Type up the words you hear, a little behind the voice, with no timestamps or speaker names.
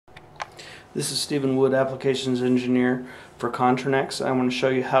This is Stephen Wood, Applications Engineer for Contrinex. I'm going to show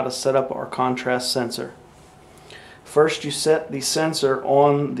you how to set up our contrast sensor. First, you set the sensor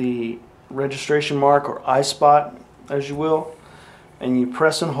on the registration mark or eye spot, as you will, and you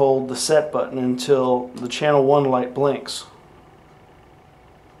press and hold the set button until the channel 1 light blinks.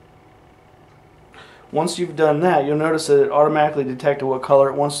 Once you've done that, you'll notice that it automatically detected what color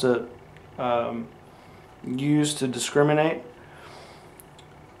it wants to use to discriminate.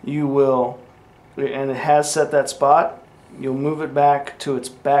 You will, and it has set that spot, you'll move it back to its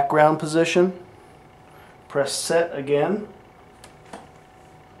background position, press set again,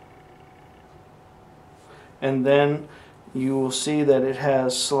 and then you will see that it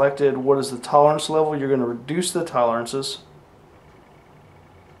has selected what is the tolerance level. You're going to reduce the tolerances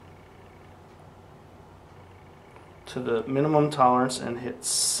to the minimum tolerance and hit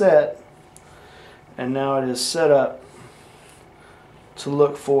set, and now it is set up to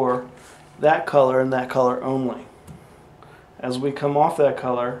look for that color and that color only. As we come off that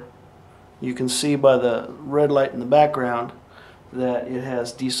color, you can see by the red light in the background that it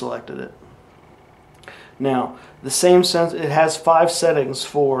has deselected it. Now, the same sense, it has 5 settings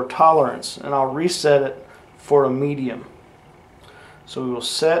for tolerance, and I'll reset it for a medium. So we will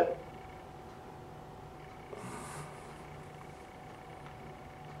set,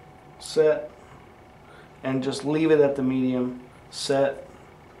 and just leave it at the medium, set,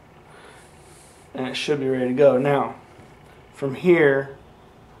 and it should be ready to go. Now, from here,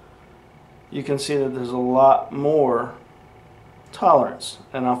 you can see that there's a lot more tolerance,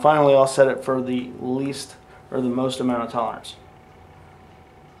 and I'll set it for the least or the most amount of tolerance.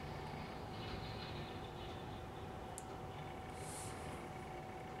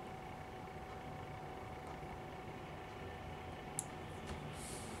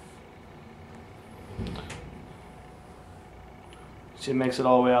 See, it makes it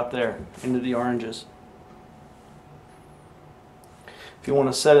all the way out there into the oranges. If you want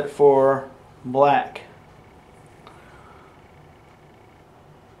to set it for black,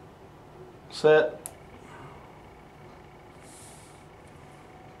 set,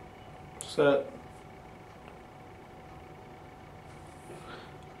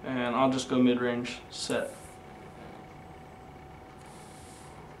 and I'll just go mid-range, set.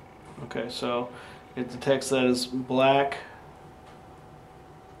 Okay, so it detects that as black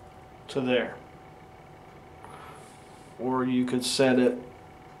to there. Or you could set it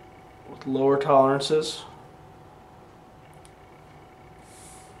with lower tolerances.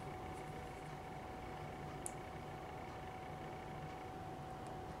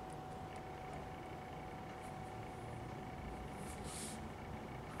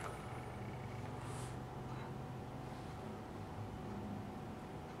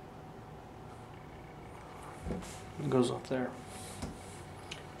 It goes up there.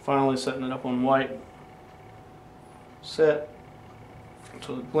 Finally setting it up on white. Set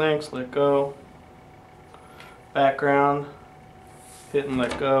until it blinks, let go. Background, hit and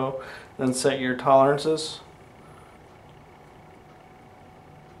let go. Then set your tolerances.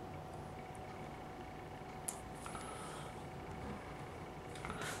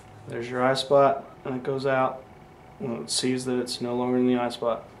 There's your eye spot, and it goes out when it sees that it's no longer in the eye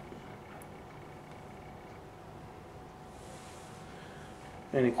spot.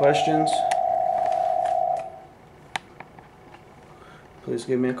 Any questions? Please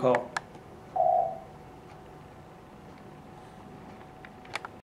give me a call.